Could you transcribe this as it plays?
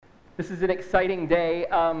This is an exciting day.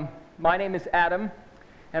 My name is Adam,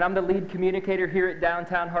 and I'm the lead communicator here at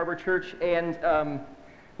Downtown Harbor Church. And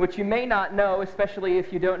what you may not know, especially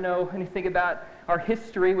if you don't know anything about our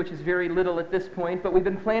history, which is very little at this point, but we've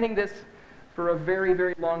been planning this for a very,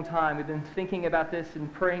 very long time. We've been thinking about this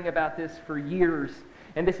and praying about this for years.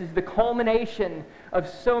 And this is the culmination of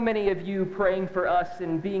so many of you praying for us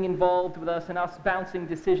and being involved with us and us bouncing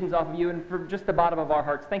decisions off of you. And from just the bottom of our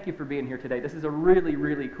hearts, thank you for being here today. This is a really,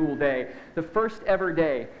 really cool day. The first ever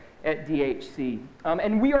day at DHC.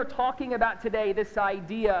 And we are talking about today this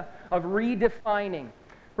idea of redefining.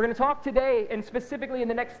 We're going to talk today, and specifically in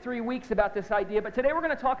the next 3 weeks, about this idea. But today we're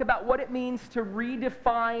going to talk about what it means to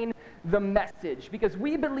redefine the message. Because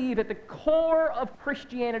we believe at the core of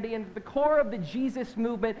Christianity and at the core of the Jesus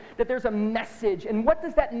movement that there's a message. And what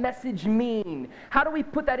does that message mean? How do we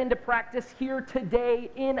put that into practice here today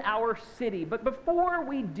in our city? But before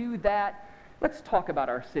we do that, let's talk about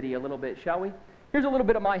our city a little bit, shall we? Here's a little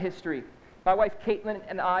bit of my history. My wife Caitlin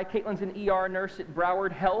and I, Caitlin's an ER nurse at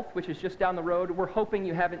Broward Health, which is just down the road. We're hoping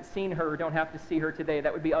you haven't seen her or don't have to see her today.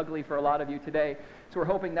 That would be ugly for a lot of you today. So we're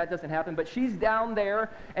hoping that doesn't happen. But she's down there,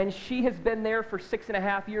 and she has been there for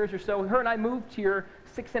 6.5 years or so. Her and I moved here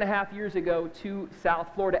 6.5 years ago to South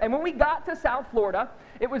Florida. And when we got to South Florida,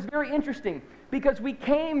 it was very interesting because we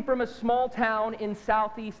came from a small town in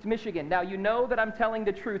southeast Michigan. Now, you know that I'm telling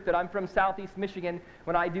the truth, that I'm from southeast Michigan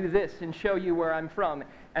when I do this and show you where I'm from.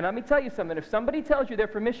 And let me tell you something. If somebody tells you they're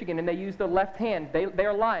from Michigan and they use the left hand,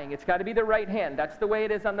 they're lying. It's got to be the right hand. That's the way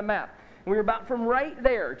it is on the map. And we were about from right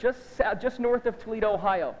there, just north of Toledo,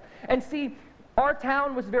 Ohio. And see, our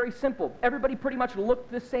town was very simple. Everybody pretty much looked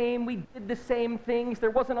the same. We did the same things.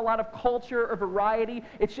 There wasn't a lot of culture or variety.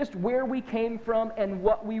 It's just where we came from and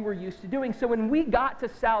what we were used to doing. So when we got to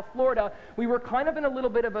South Florida, we were kind of in a little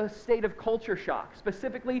bit of a state of culture shock,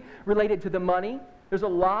 specifically related to the money. There's a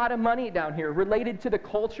lot of money down here related to the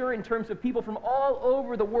culture in terms of people from all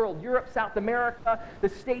over the world, Europe, South America, the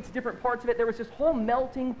States, different parts of it. There was this whole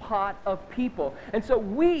melting pot of people. And so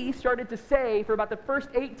we started to say, for about the first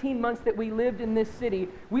 18 months that we lived in this city,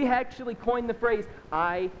 we actually coined the phrase,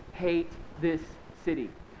 I hate this city.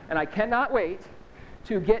 And I cannot wait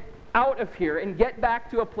to get out of here and get back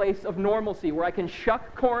to a place of normalcy where I can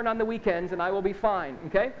shuck corn on the weekends and I will be fine,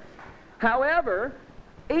 okay? However,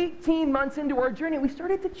 18 months into our journey, we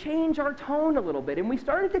started to change our tone a little bit. And we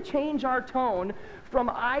started to change our tone from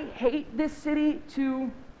I hate this city to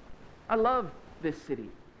I love this city.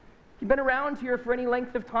 If you've been around here for any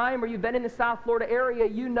length of time or you've been in the South Florida area,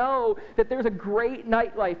 you know that there's a great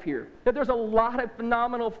nightlife here, that there's a lot of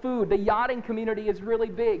phenomenal food. The yachting community is really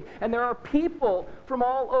big. And there are people from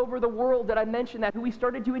all over the world that I mentioned that who we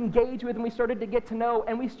started to engage with and we started to get to know.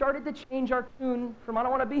 And we started to change our tune from I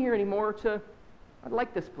don't want to be here anymore to I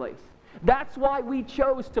like this place. That's why we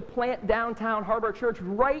chose to plant Downtown Harbor Church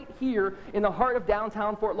right here in the heart of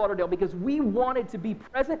downtown Fort Lauderdale, because we wanted to be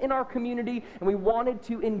present in our community and we wanted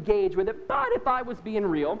to engage with it. But if I was being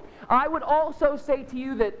real, I would also say to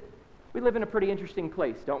you that we live in a pretty interesting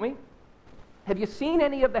place, don't we? Have you seen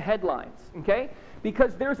any of the headlines, okay?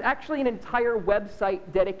 Because there's actually an entire website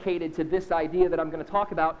dedicated to this idea that I'm going to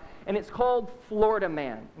talk about, and it's called Florida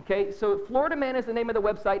Man, okay? So Florida Man is the name of the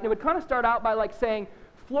website, and it would kind of start out by like saying,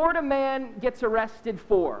 Florida Man gets arrested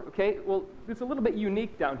for, okay? Well, it's a little bit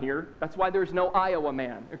unique down here. That's why there's no Iowa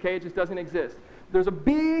Man, okay? It just doesn't exist. There's a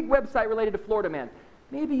big website related to Florida Man.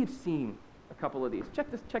 Maybe you've seen a couple of these.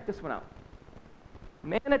 Check this one out.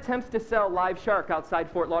 Man attempts to sell live shark outside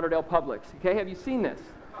Fort Lauderdale Publix, okay? Have you seen this?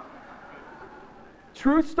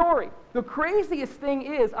 True story. The craziest thing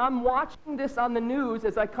is I'm watching this on the news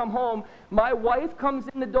as I come home. My wife comes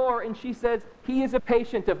in the door and she says, he is a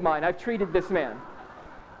patient of mine. I've treated this man.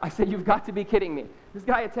 I said, you've got to be kidding me. This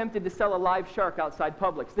guy attempted to sell a live shark outside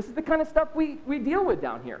Publix. This is the kind of stuff we deal with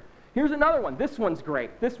down here. Here's another one. This one's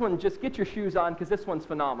great. This one, just get your shoes on because this one's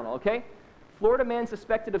phenomenal, okay? Florida man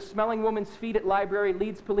suspected of smelling woman's feet at library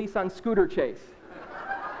leads police on scooter chase.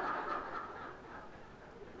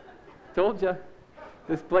 Told you.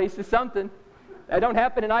 This place is something. That don't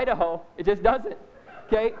happen in Idaho. It just doesn't.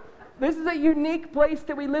 Okay? This is a unique place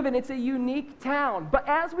that we live in. It's a unique town. But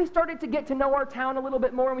as we started to get to know our town a little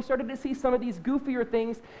bit more and we started to see some of these goofier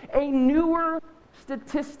things, a newer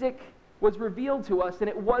statistic was revealed to us, and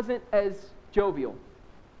it wasn't as jovial.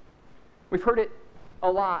 We've heard it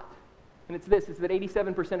a lot, and it's this, is that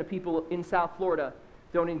 87% of people in South Florida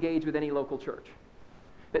don't engage with any local church.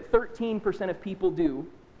 That 13% of people do,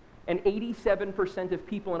 and 87% of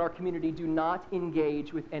people in our community do not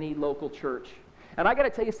engage with any local church. And I got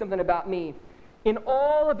to tell you something about me. In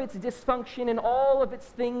all of its dysfunction and all of its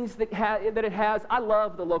things that it has, I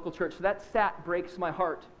love the local church. So that breaks my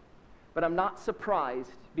heart. but I'm not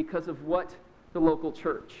surprised because of what the local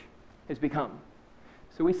church has become.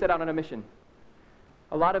 So we set out on a mission.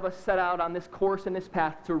 A lot of us set out on this course and this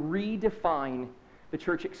path to redefine the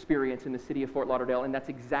church experience in the city of Fort Lauderdale, and that's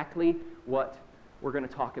exactly what we're going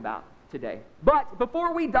to talk about today. But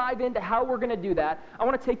before we dive into how we're going to do that, I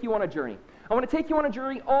want to take you on a journey. I want to take you on a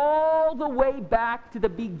journey all the way back to the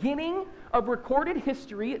beginning of recorded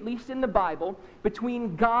history, at least in the Bible,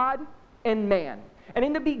 between God and man. And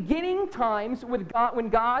in the beginning times with God, when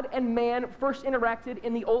God and man first interacted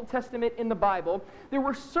in the Old Testament in the Bible, there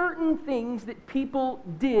were certain things that people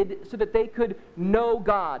did so that they could know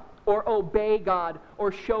God or obey God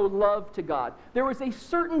or show love to God. There was a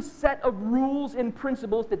certain set of rules and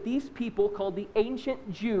principles that these people called the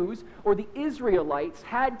ancient Jews or the Israelites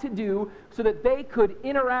had to do so that they could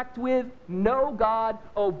interact with, know God,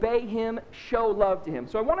 obey Him, show love to Him.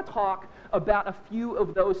 So I want to talk about a few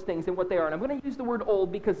of those things and what they are. And I'm going to use the word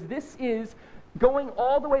old because this is going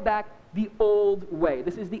all the way back the old way.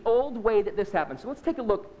 This is the old way that this happened. So let's take a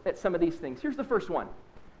look at some of these things. Here's the first one,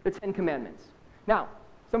 the Ten Commandments. Now,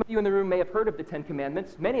 some of you in the room may have heard of the Ten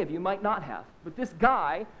Commandments. Many of you might not have. But this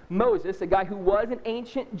guy, Moses, a guy who was an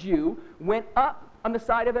ancient Jew, went up on the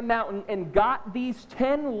side of a mountain and got these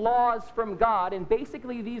 10 laws from God. And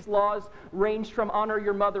basically these laws ranged from honor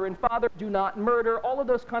your mother and father, do not murder, all of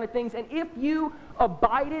those kind of things. And if you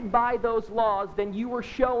abided by those laws, then you were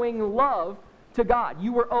showing love to God.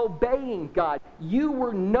 You were obeying God. You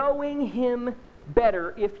were knowing Him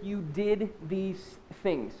better if you did these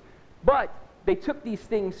things. But they took these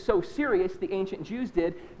things so serious, the ancient Jews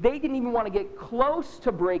did, they didn't even want to get close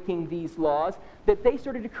to breaking these laws, that they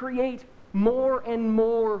started to create more and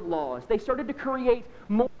more laws. They started to create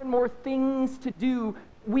more and more things to do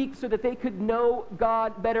so that they could know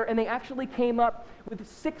God better. And they actually came up with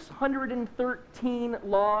 613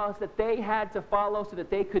 laws that they had to follow so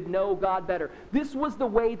that they could know God better. This was the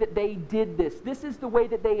way that they did this. This is the way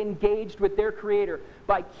that they engaged with their Creator,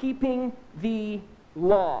 by keeping the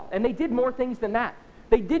law. And they did more things than that.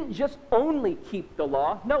 They didn't just only keep the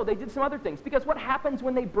law. No, they did some other things. Because what happens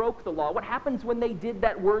when they broke the law? What happens when they did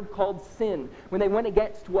that word called sin? When they went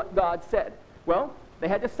against what God said? Well, they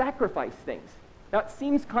had to sacrifice things. Now, it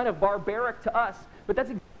seems kind of barbaric to us, but that's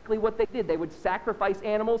exactly what they did. They would sacrifice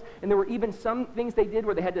animals, and there were even some things they did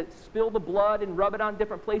where they had to spill the blood and rub it on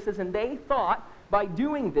different places, and they thought by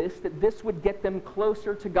doing this that this would get them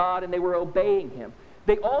closer to God, and they were obeying Him.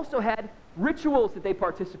 They also had rituals that they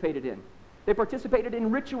participated in. They participated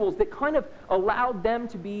in rituals that kind of allowed them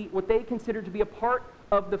to be what they considered to be a part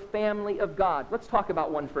of the family of God. Let's talk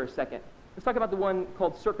about one for a second. Let's talk about the one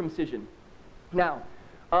called circumcision. Now,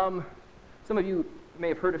 some of you may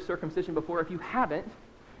have heard of circumcision before. If you haven't,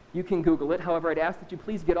 you can Google it. However, I'd ask that you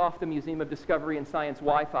please get off the Museum of Discovery and Science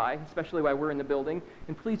Wi-Fi, especially while we're in the building,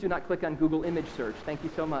 and please do not click on Google image search. Thank you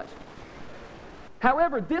so much.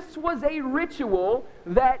 However, this was a ritual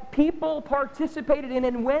that people participated in,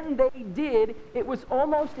 and when they did, it was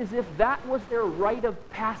almost as if that was their rite of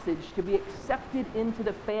passage to be accepted into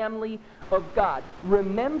the family of God.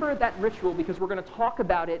 Remember that ritual, because we're going to talk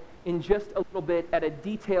about it in just a little bit at a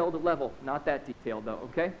detailed level. Not that detailed, though,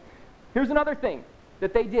 okay? Here's another thing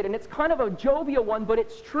that they did, and it's kind of a jovial one, but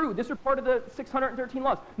it's true. This is part of the 613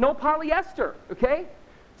 laws. No polyester, okay?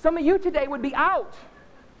 Some of you today would be out.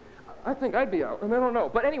 I think I'd be out. I don't know.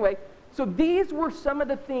 But anyway, so these were some of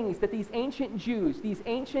the things that these ancient Jews, these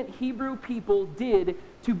ancient Hebrew people did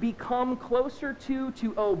to become closer to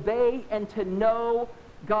obey, and to know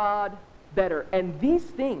God better. And these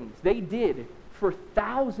things they did for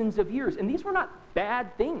thousands of years. And these were not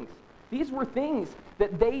bad things. These were things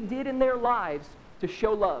that they did in their lives to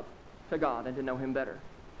show love to God and to know Him better.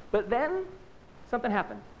 But then something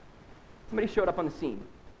happened. Somebody showed up on the scene.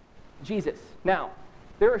 Jesus. Now,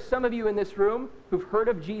 there are some of you in this room who've heard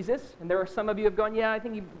of Jesus, and there are some of you who have gone, yeah, I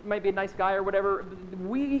think he might be a nice guy or whatever.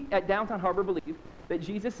 We at Downtown Harbor believe that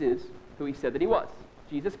Jesus is who He said that He was.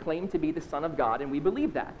 Jesus claimed to be the Son of God, and we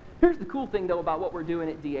believe that. Here's the cool thing, though, about what we're doing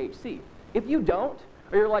at DHC. If you don't,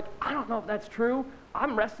 or you're like, I don't know if that's true,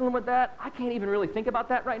 I'm wrestling with that, I can't even really think about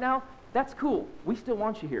that right now, that's cool. We still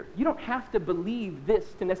want you here. You don't have to believe this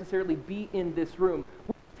to necessarily be in this room.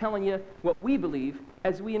 We're telling you what we believe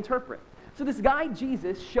as we interpret. So this guy,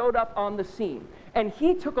 Jesus, showed up on the scene, and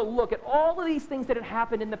he took a look at all of these things that had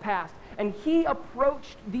happened in the past, and he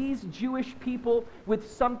approached these Jewish people with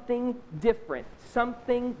something different,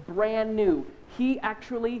 something brand new. He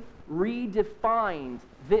actually redefined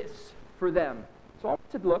this for them. So I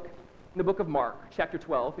want to look in the book of Mark, chapter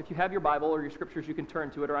 12. If you have your Bible or your scriptures, you can turn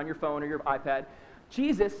to it, or on your phone or your iPad.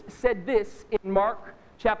 Jesus said this in Mark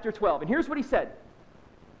chapter 12, and here's what He said.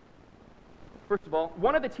 first of all,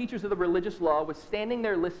 one of the teachers of the religious law was standing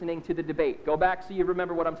there listening to the debate. Go back so you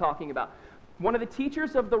remember what I'm talking about. One of the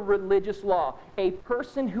teachers of the religious law, a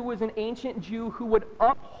person who was an ancient Jew who would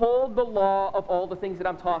uphold the law of all the things that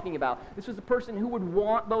I'm talking about. This was a person who would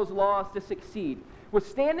want those laws to succeed, was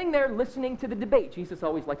standing there listening to the debate. Jesus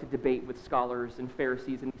always liked to debate with scholars and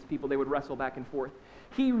Pharisees and these people. They would wrestle back and forth.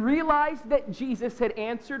 He realized that Jesus had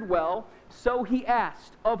answered well, so he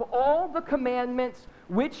asked, of all the commandments,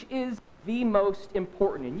 which is the most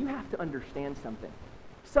important? And you have to understand something.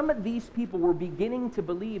 Some of these people were beginning to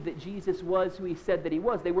believe that Jesus was who he said that he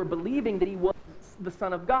was. They were believing that he was the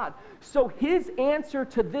Son of God. So his answer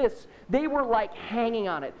to this, they were like hanging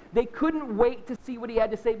on it. They couldn't wait to see what he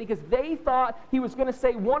had to say because they thought he was going to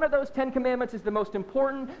say one of those 10 commandments is the most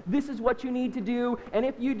important. This is what you need to do. And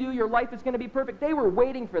if you do, your life is going to be perfect. They were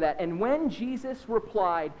waiting for that. And when Jesus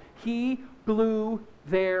replied, he blew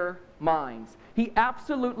their minds. He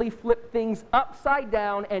absolutely flipped things upside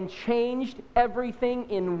down and changed everything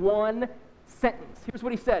in one sentence. Here's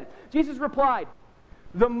what he said. Jesus replied,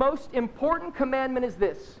 the most important commandment is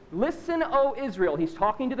this. Listen, O Israel. He's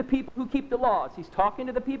talking to the people who keep the laws. He's talking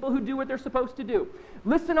to the people who do what they're supposed to do.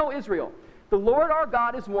 Listen, O Israel. The Lord our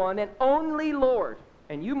God is one and only Lord.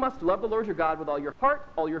 And you must love the Lord your God with all your heart,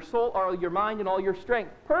 all your soul, all your mind, and all your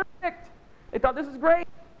strength. Perfect. They thought this is great.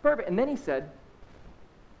 Perfect. And then he said,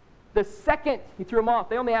 the second, he threw them off.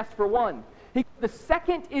 They only asked for one. The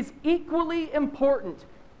second is equally important.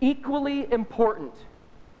 Equally important.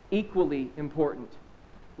 Equally important.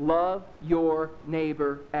 Love your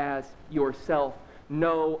neighbor as yourself.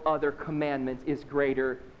 No other commandment is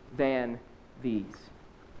greater than these.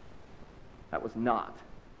 That was not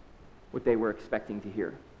what they were expecting to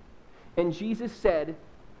hear. And Jesus said,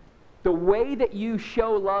 the way that you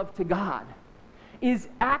show love to God is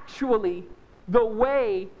actually the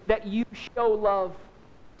way that you show love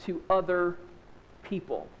to other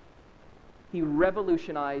people. He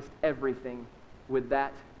revolutionized everything with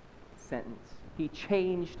that sentence. He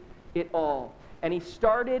changed it all. And he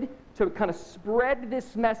started to kind of spread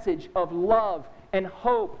this message of love and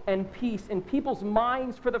hope and peace. And people's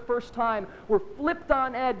minds for the first time were flipped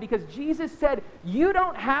on end because Jesus said, you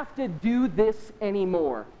don't have to do this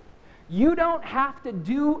anymore. You don't have to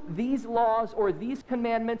do these laws or these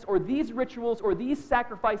commandments or these rituals or these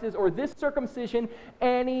sacrifices or this circumcision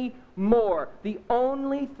anymore. The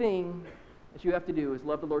only thing that you have to do is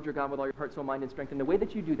love the Lord your God with all your heart, soul, mind, and strength. And the way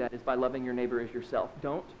that you do that is by loving your neighbor as yourself.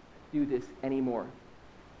 Don't do this anymore.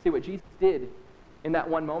 See, what Jesus did in that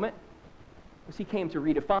one moment was he came to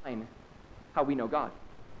redefine how we know God.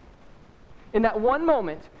 In that one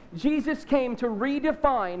moment, Jesus came to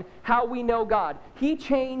redefine how we know God. He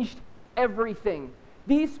changed everything.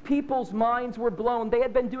 These people's minds were blown. They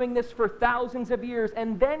had been doing this for thousands of years.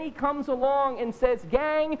 And then he comes along and says,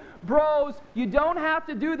 gang, bros, you don't have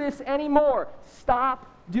to do this anymore.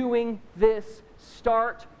 Stop doing this.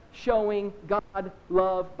 Start showing God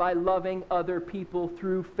love by loving other people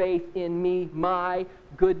through faith in me. My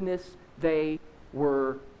goodness, they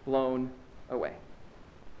were blown away.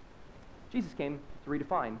 Jesus came to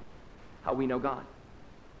redefine how we know God.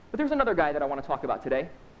 But there's another guy that I want to talk about today.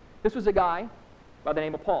 This was a guy by the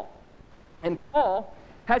name of Paul. And Paul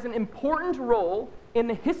has an important role in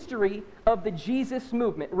the history of the Jesus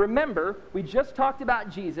movement. Remember, we just talked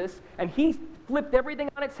about Jesus, and he flipped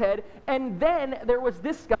everything on its head, and then there was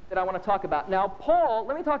this guy that I want to talk about. Now, Paul,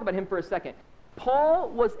 let me talk about him for a second.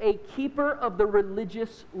 Paul was a keeper of the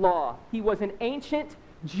religious law. He was an ancient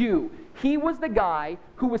Jew. He was the guy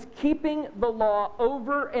who was keeping the law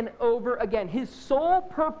over and over again. His sole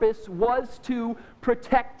purpose was to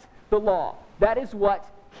protect the law. That is what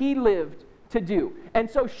he lived to do. And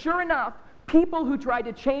so sure enough, people who tried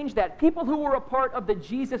to change that, people who were a part of the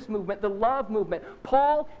Jesus movement, the love movement,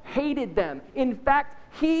 Paul hated them. In fact,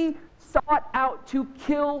 he sought out to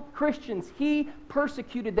kill Christians. He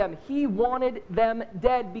persecuted them. He wanted them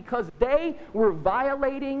dead because they were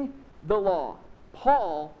violating the law.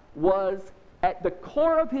 Paul was, at the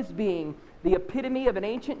core of his being, the epitome of an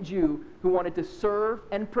ancient Jew who wanted to serve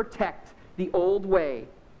and protect the old way,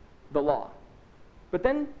 the law. But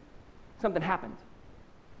then something happened.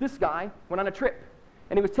 This guy went on a trip,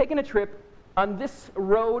 and he was taking a trip on this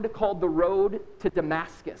road called the road to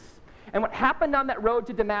Damascus. And what happened on that road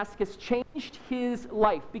to Damascus changed his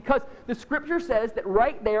life, because the scripture says that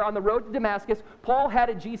right there on the road to Damascus, Paul had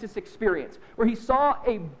a Jesus experience where he saw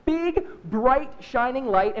a big, bright, shining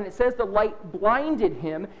light, and it says the light blinded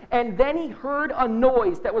him, and then he heard a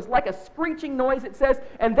noise that was like a screeching noise, it says,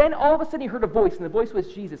 and then all of a sudden he heard a voice, and the voice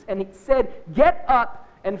was Jesus, and it said, "Get up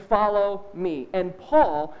and follow me. And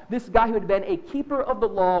Paul, this guy who had been a keeper of the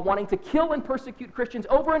law, wanting to kill and persecute Christians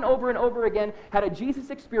over and over and over again, had a Jesus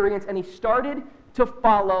experience, and he started to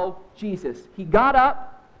follow Jesus. He got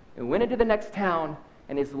up and went into the next town,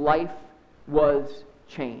 and his life was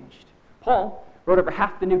changed. Paul wrote over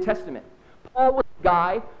half the New Testament. Paul was a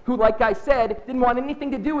guy who, like I said, didn't want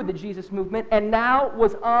anything to do with the Jesus movement, and now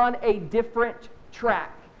was on a different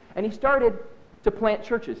track. And he started to plant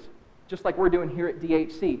churches, just like we're doing here at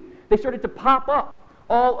DHC. They started to pop up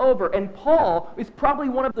all over. And Paul is probably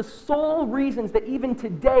one of the sole reasons that even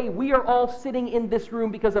today we are all sitting in this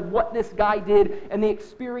room, because of what this guy did and the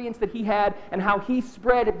experience that he had and how he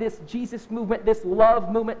spread this Jesus movement, this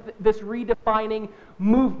love movement, this redefining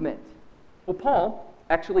movement. Well, Paul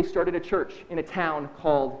actually started a church in a town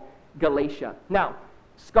called Galatia. Now,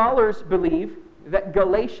 scholars believe that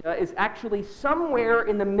Galatia is actually somewhere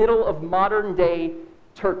in the middle of modern-day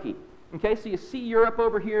Turkey. Okay, so you see Europe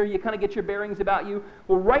over here, you kind of get your bearings about you.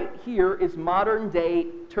 Well, right here is modern-day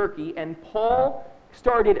Turkey, and Paul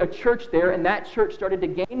started a church there, and that church started to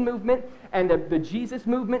gain movement, and the Jesus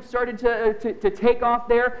movement started to take off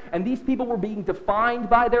there, and these people were being defined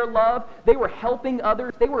by their love. They were helping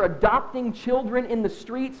others. They were adopting children in the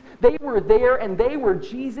streets. They were there, and they were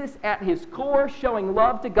Jesus at his core, showing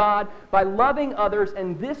love to God by loving others,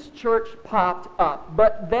 and this church popped up.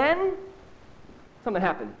 But then something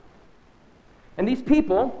happened. And these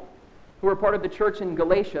people who were part of the church in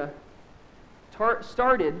Galatia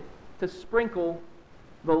started to sprinkle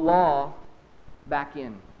the law back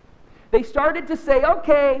in. They started to say,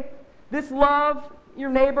 okay, this love your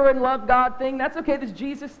neighbor and love God thing, that's okay, this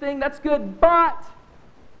Jesus thing, that's good, but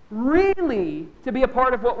really, to be a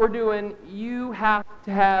part of what we're doing, you have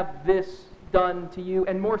to have this done to you.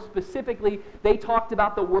 And more specifically, they talked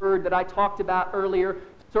about the word that I talked about earlier,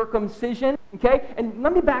 circumcision, okay? And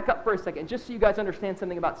let me back up for a second, just so you guys understand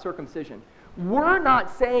something about circumcision. We're not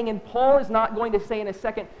saying, and Paul is not going to say in a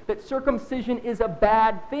second, that circumcision is a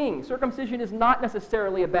bad thing. Circumcision is not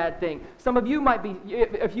necessarily a bad thing. Some of you might be,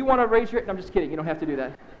 if you want to raise your hand, I'm just kidding, you don't have to do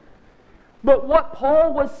that. But what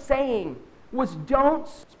Paul was saying was, don't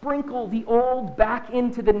sprinkle the old back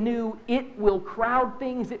into the new. It will crowd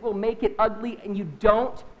things, it will make it ugly, and you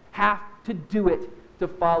don't have to do it to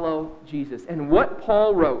follow Jesus. And what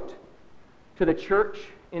Paul wrote to the church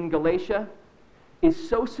in Galatia is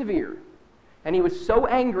so severe, and he was so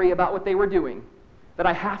angry about what they were doing, that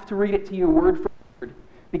I have to read it to you word for word,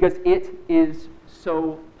 because it is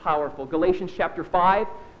so powerful. Galatians chapter 5,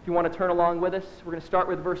 if you want to turn along with us, we're going to start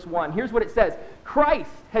with verse 1. Here's what it says. Christ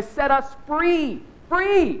has set us free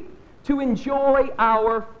to enjoy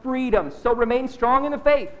our freedom. So remain strong in the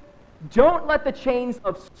faith. Don't let the chains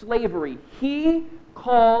of slavery. He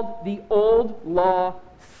called the old law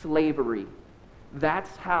slavery.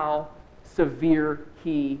 That's how severe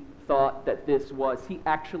he thought that this was. He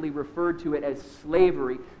actually referred to it as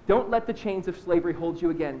slavery. Don't let the chains of slavery hold you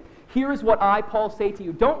again. Here is what I, Paul, say to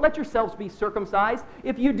you. Don't let yourselves be circumcised.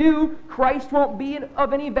 If you do, Christ won't be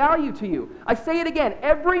of any value to you. I say it again.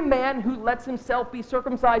 Every man who lets himself be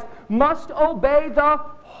circumcised must obey the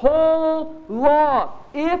whole law.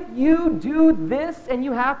 If you do this and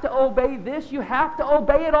you have to obey this, you have to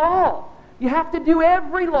obey it all. You have to do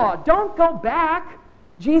every law. Don't go back.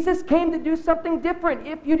 Jesus came to do something different.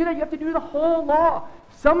 If you do that, you have to do the whole law.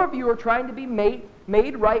 Some of you are trying to be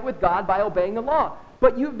made right with God by obeying the law.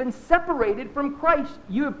 But you've been separated from Christ.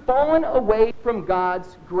 You have fallen away from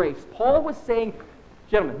God's grace. Paul was saying,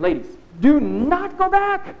 gentlemen, ladies, do not go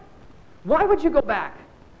back. Why would you go back?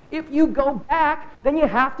 If you go back, then you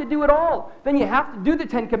have to do it all. Then you have to do the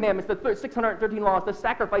 10 Commandments, the 613 laws, the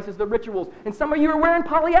sacrifices, the rituals. And some of you are wearing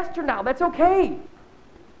polyester now. That's okay.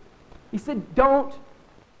 He said, don't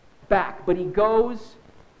back. But he goes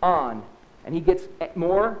on, and he gets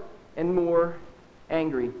more and more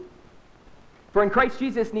angry. For in Christ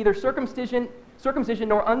Jesus, neither circumcision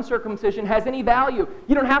nor uncircumcision has any value.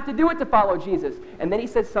 You don't have to do it to follow Jesus. And then he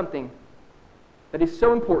says something that is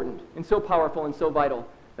so important and so powerful and so vital.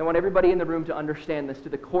 I want everybody in the room to understand this to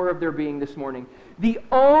the core of their being this morning. The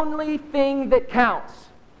only thing that counts.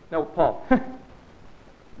 No, Paul.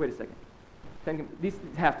 Wait a second. These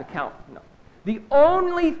have to count. No. The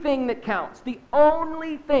only thing that counts, the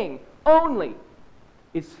only thing,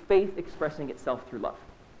 is faith expressing itself through love.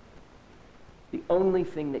 The only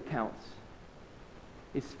thing that counts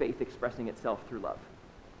is faith expressing itself through love.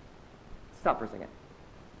 Stop for a second.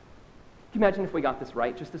 Can you imagine if we got this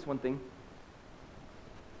right, just this one thing?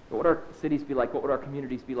 What would our cities be like? What would our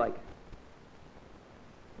communities be like?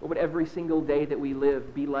 What would every single day that we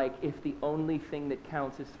live be like if the only thing that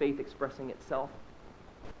counts is faith expressing itself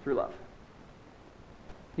through love?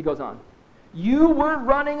 He goes on. You were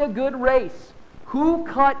running a good race. Who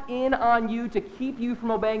cut in on you to keep you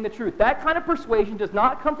from obeying the truth? That kind of persuasion does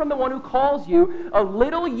not come from the one who calls you. A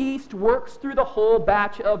little yeast works through the whole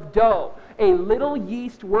batch of dough. A little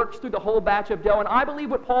yeast works through the whole batch of dough. And I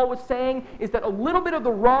believe what Paul was saying is that a little bit of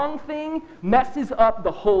the wrong thing messes up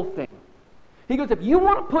the whole thing. He goes, if you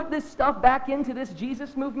want to put this stuff back into this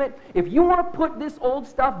Jesus movement, if you want to put this old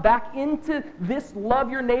stuff back into this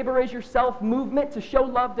love your neighbor as yourself movement to show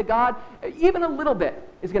love to God, even a little bit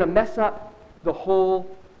is going to mess up the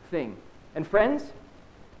whole thing. And friends,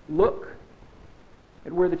 look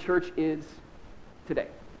at where the church is today.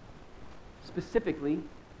 Specifically,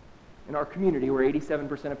 in our community where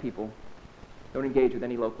 87% of people don't engage with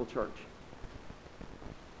any local church.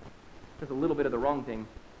 Because a little bit of the wrong thing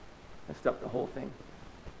messed up the whole thing.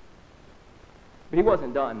 But he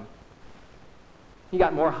wasn't done. He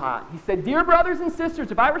got more hot. He said, "Dear brothers and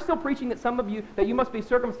sisters, if I were still preaching that you must be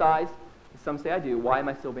circumcised, as some say I do, why am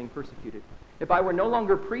I still being persecuted? If I were no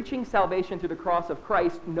longer preaching salvation through the cross of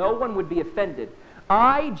Christ, no one would be offended.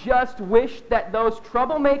 I just wish that those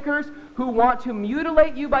troublemakers who want to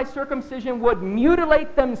mutilate you by circumcision would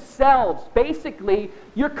mutilate themselves." Basically,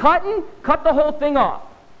 you're cut the whole thing off.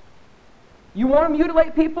 You want to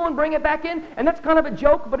mutilate people and bring it back in? And that's kind of a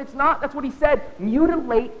joke, but it's not. That's what he said.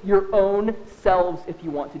 Mutilate your own selves if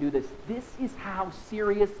you want to do this. This is how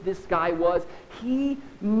serious this guy was. He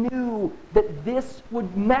knew that this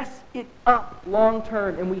would mess it up long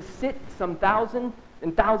term. And we sit some thousands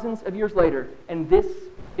and thousands of years later, and this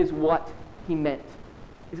is what he meant.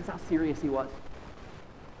 This is how serious he was.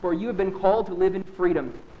 For you have been called to live in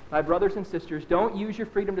freedom. My brothers and sisters, don't use your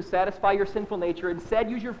freedom to satisfy your sinful nature.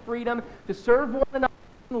 Instead, use your freedom to serve one another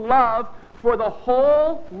in love, for the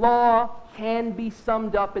whole law can be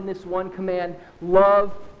summed up in this one command: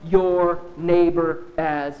 love your neighbor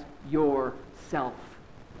as yourself.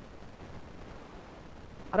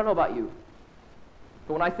 I don't know about you,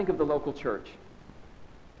 but when I think of the local church,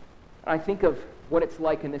 I think of what it's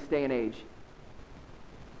like in this day and age,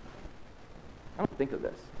 I don't think of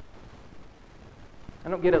this. I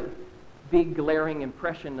don't get a big glaring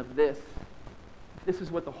impression of this. This is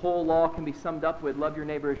what the whole law can be summed up with: love your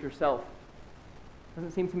neighbor as yourself. It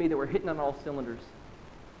doesn't seem to me that we're hitting on all cylinders.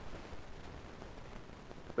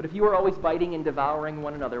 But if you are always biting and devouring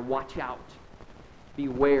one another, watch out.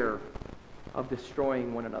 Beware of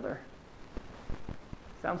destroying one another.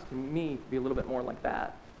 Sounds to me to be a little bit more like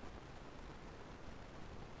that.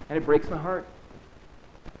 And it breaks my heart.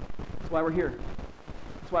 That's why we're here.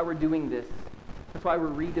 That's why we're doing this. That's why we're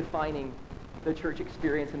redefining the church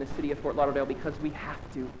experience in the city of Fort Lauderdale, because we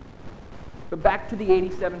have to. But back to the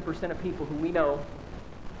 87% of people who we know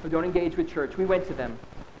who don't engage with church. We went to them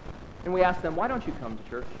and we asked them, why don't you come to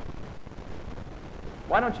church?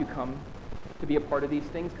 Why don't you come to be a part of these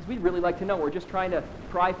things? Because we'd really like to know. We're just trying to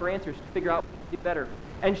pry for answers to figure out what to do better.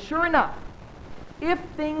 And sure enough, if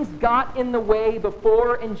things got in the way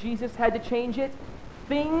before and Jesus had to change it,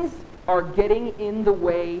 things are getting in the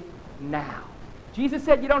way now. Jesus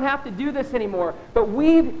said you don't have to do this anymore, but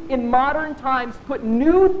we've, in modern times, put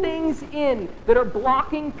new things in that are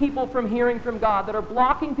blocking people from hearing from God, that are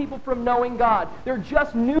blocking people from knowing God. They're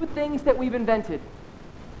just new things that we've invented.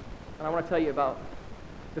 And I want to tell you about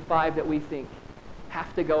the 5 that we think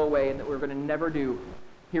have to go away and that we're going to never do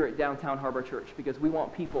here at Downtown Harbor Church, because we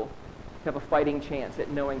want people to have a fighting chance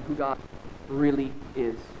at knowing who God really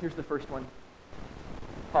is. Here's the first one.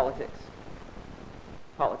 Politics.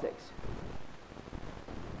 Politics.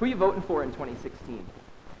 Who are you voting for in 2016?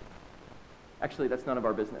 Actually, that's none of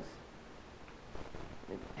our business.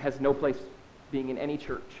 It has no place being in any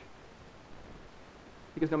church.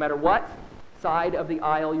 Because no matter what side of the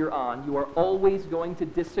aisle you're on, you are always going to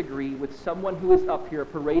disagree with someone who is up here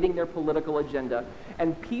parading their political agenda.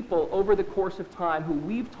 And people over the course of time who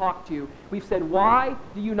we've talked to, we've said, why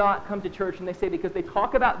do you not come to church? And they say, because they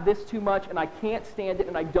talk about this too much and I can't stand it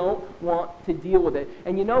and I don't want to deal with it.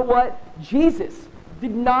 And you know what? Jesus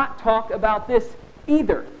did not talk about this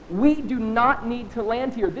either. We do not need to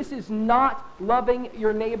land here. This is not loving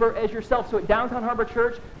your neighbor as yourself. So at Downtown Harbor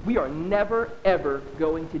Church, we are never, ever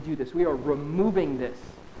going to do this. We are removing this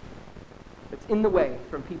that's in the way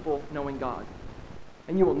from people knowing God.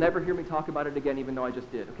 And you will never hear me talk about it again, even though I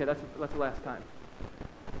just did. Okay, that's the last time.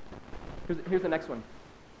 Here's the next one.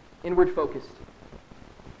 Inward focused.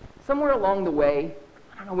 Somewhere along the way,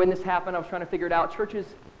 I don't know when this happened, I was trying to figure it out, churches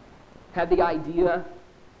had the idea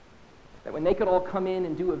that when they could all come in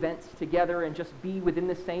and do events together and just be within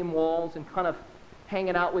the same walls and kind of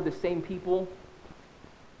hanging out with the same people,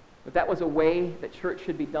 that was a way that church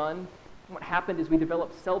should be done. And what happened is we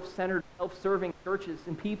developed self-centered, self-serving churches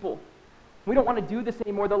and people We don't want to do this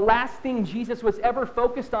anymore. The last thing Jesus was ever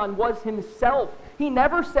focused on was himself. He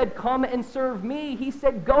never said, come and serve me. He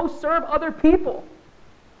said, go serve other people.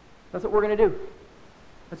 That's what we're going to do.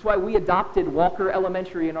 That's why we adopted Walker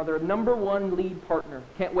Elementary and are their number one lead partner.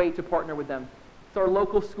 Can't wait to partner with them. It's our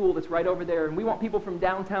local school that's right over there. And we want people from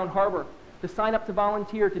downtown Harbor to sign up to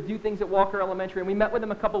volunteer, to do things at Walker Elementary. And we met with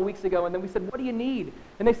them a couple weeks ago, and then we said, what do you need?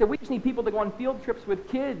 And they said, we just need people to go on field trips with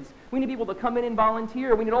kids. We need people to come in and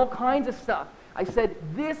volunteer. We need all kinds of stuff. I said,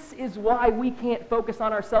 this is why we can't focus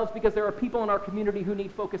on ourselves, because there are people in our community who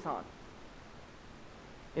need focus on.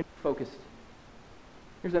 And focused.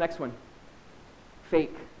 Here's the next one.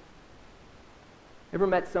 Fake. Ever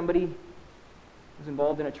met somebody who was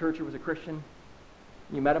involved in a church or was a Christian?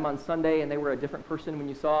 You met them on Sunday and they were a different person when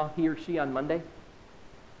you saw he or she on Monday? It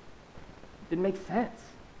didn't make sense.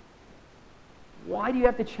 Why do you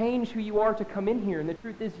have to change who you are to come in here? And the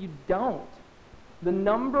truth is you don't. The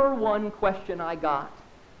number one question I got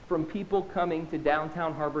from people coming to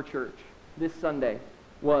Downtown Harbor Church this Sunday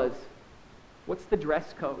was, what's the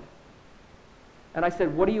dress code? And I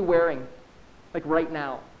said, what are you wearing? Like right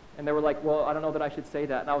now. And they were like, well, I don't know that I should say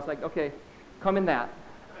that. And I was like, okay, come in that.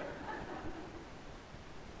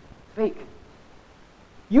 Fake.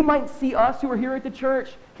 You might see us who are here at the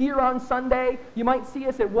church here on Sunday. You might see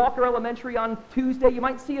us at Walker Elementary on Tuesday. You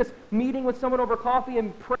might see us meeting with someone over coffee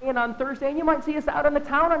and praying on Thursday. And you might see us out in the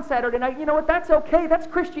town on Saturday night. You know what? That's okay. That's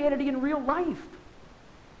Christianity in real life.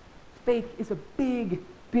 Fake is a big,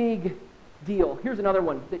 big deal. Here's another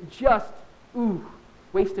one that just,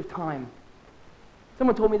 waste of time.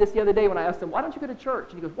 Someone told me this the other day when I asked him, why don't you go to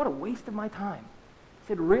church? And he goes, what a waste of my time. I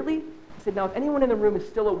said, really? I said, now if anyone in the room is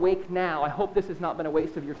still awake now, I hope this has not been a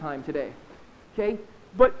waste of your time today. Okay?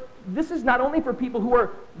 But this is not only for people who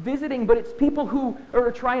are visiting, but it's people who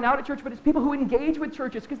are trying out at church, but it's people who engage with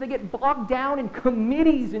churches because they get bogged down in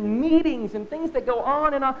committees and meetings and things that go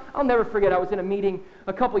on. And I'll never forget, I was in a meeting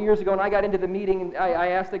a couple years ago, and I got into the meeting, and I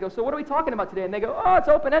asked, they go, so what are we talking about today? And they go, oh, it's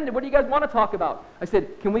open-ended. What do you guys want to talk about? I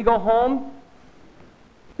said, can we go home?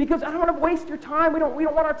 Because I don't want to waste your time. We don't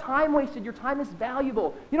want our time wasted. Your time is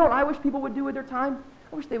valuable. You know what I wish people would do with their time?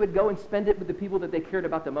 I wish they would go and spend it with the people that they cared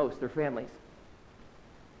about the most, their families.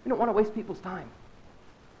 We don't want to waste people's time.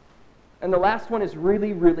 And the last one is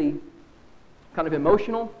really, really kind of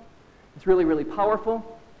emotional. It's really, really powerful.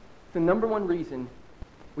 It's the number one reason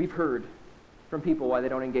we've heard from people why they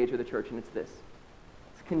don't engage with the church, and it's this.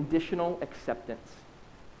 It's conditional acceptance.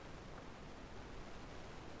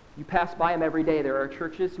 You pass by them every day. There are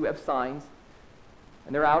churches who have signs,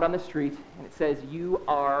 and they're out on the street, and it says, you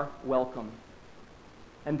are welcome.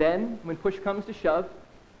 And then, when push comes to shove,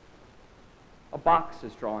 a box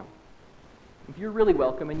is drawn. If you're really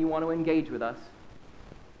welcome and you want to engage with us,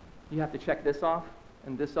 you have to check this off,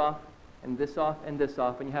 and this off, and this off, and this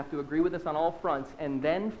off, and you have to agree with us on all fronts, and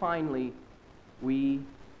then finally, we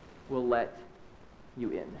will let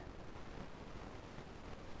you in.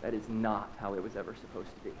 That is not how it was ever supposed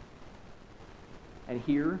to be. And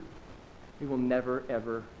here, we will never,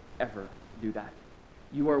 ever, ever do that.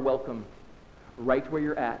 You are welcome right where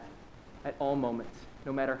you're at all moments,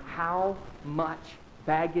 no matter how much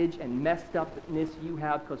baggage and messed upness you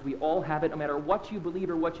have, because we all have it, no matter what you believe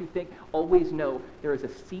or what you think, always know there is a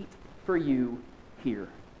seat for you here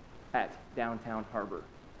at Downtown Harbor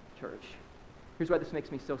Church. Here's why this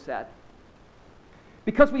makes me so sad.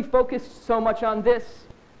 Because we focused so much on this,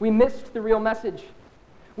 we missed the real message.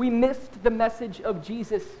 We missed the message of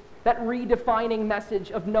Jesus, that redefining message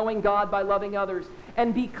of knowing God by loving others.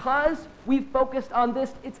 And because we focused on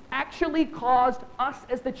this, it's actually caused us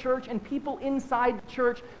as the church and people inside the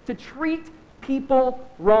church to treat people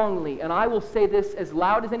wrongly. And I will say this as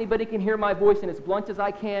loud as anybody can hear my voice and as blunt as I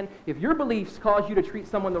can. If your beliefs cause you to treat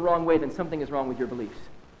someone the wrong way, then something is wrong with your beliefs.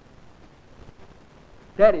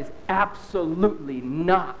 That is absolutely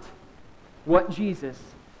not what Jesus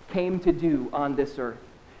came to do on this earth.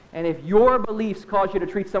 And if your beliefs cause you to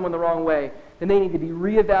treat someone the wrong way, then they need to be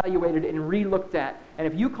reevaluated and re-looked at. And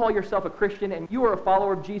if you call yourself a Christian and you are a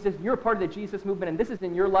follower of Jesus, and you're a part of the Jesus movement, and this is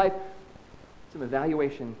in your life, some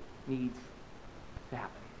evaluation needs to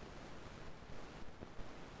happen.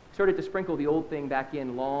 Started to sprinkle the old thing back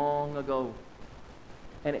in long ago,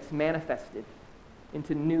 and it's manifested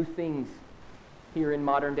into new things here in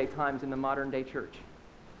modern day times in the modern day church.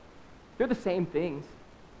 They're the same things.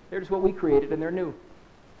 They're just what we created, and they're new.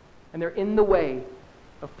 And they're in the way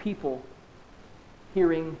of people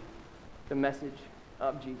hearing the message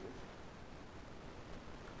of Jesus.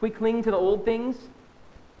 If we cling to the old things,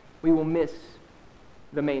 we will miss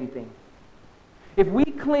the main thing. If we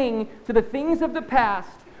cling to the things of the past,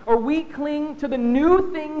 or we cling to the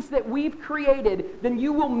new things that we've created, then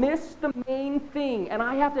you will miss the main thing. And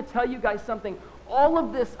I have to tell you guys something. All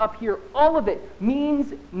of this up here, all of it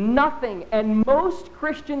means nothing. And most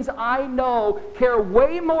Christians I know care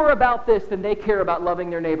way more about this than they care about loving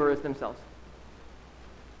their neighbor as themselves.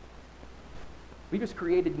 We just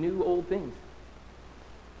created new old things.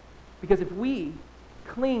 Because if we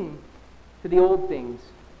cling to the old things,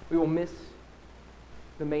 we will miss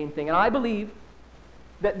the main thing. And I believe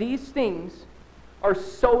that these things are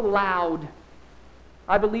so loud.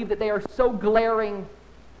 I believe that they are so glaring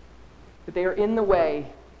that they are in the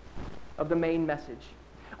way of the main message.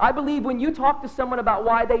 I believe when you talk to someone about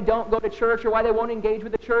why they don't go to church or why they won't engage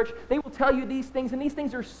with the church, they will tell you these things, and these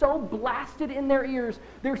things are so blasted in their ears,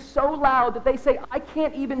 they're so loud that they say, I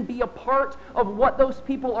can't even be a part of what those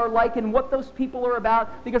people are like and what those people are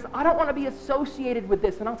about because I don't want to be associated with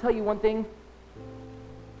this. And I'll tell you one thing,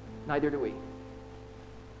 neither do we.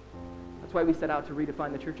 That's why we set out to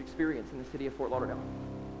redefine the church experience in the city of Fort Lauderdale.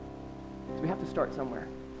 So we have to start somewhere.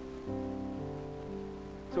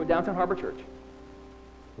 So at Downtown Harbor Church,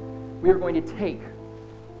 we are going to take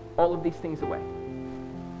all of these things away.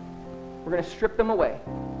 We're going to strip them away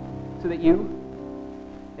so that you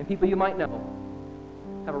and people you might know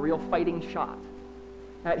have a real fighting shot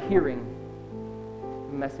at hearing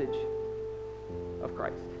the message of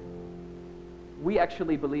Christ. We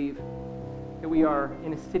actually believe that we are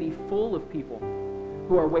in a city full of people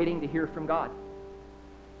who are waiting to hear from God.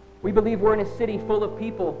 We believe we're in a city full of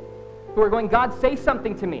people who are going, God, say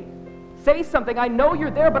something to me. Say something. I know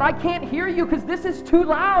you're there, but I can't hear you because this is too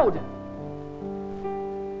loud.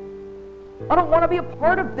 I don't want to be a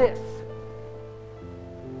part of this.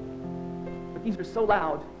 But these are so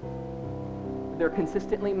loud, they're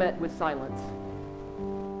consistently met with silence.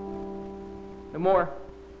 No more,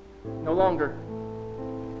 no longer.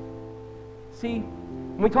 See,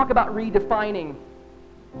 when we talk about redefining,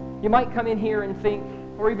 you might come in here and think,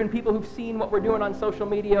 or even people who've seen what we're doing on social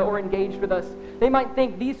media or engaged with us, they might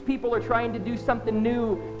think these people are trying to do something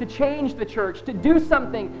new, to change the church, to do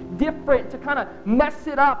something different, to kind of mess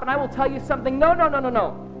it up. And I will tell you something,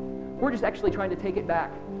 no. We're just actually trying to take it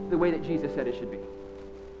back the way that Jesus said it should be.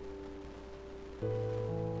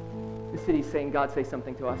 The city's saying, God, say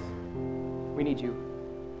something to us. We need you.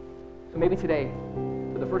 So maybe today,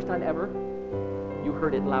 for the first time ever, you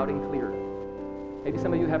heard it loud and clear. Maybe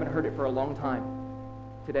some of you haven't heard it for a long time.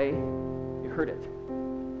 Today, you heard it.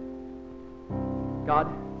 God,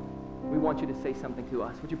 we want you to say something to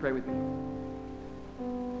us. Would you pray with me?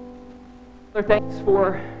 Lord, thanks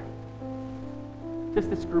for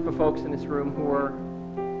just this group of folks in this room who are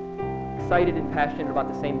excited and passionate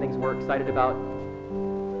about the same things we're excited about.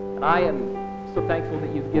 And I am so thankful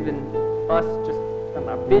that you've given us just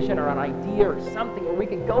a vision or an idea or something where we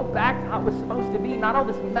can go back to how it was supposed to be, not all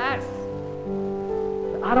this mess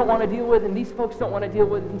I don't want to deal with and these folks don't want to deal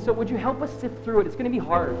with. And so would you help us sift through it? It's going to be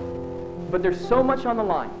hard, but there's so much on the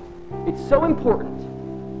line. It's so important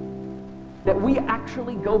that we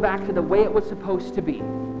actually go back to the way it was supposed to be.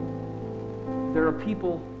 There are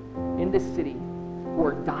people in this city who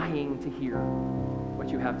are dying to hear what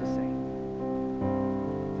you have to say.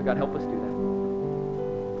 So God, help us do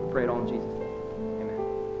that. I pray it all in Jesus' name.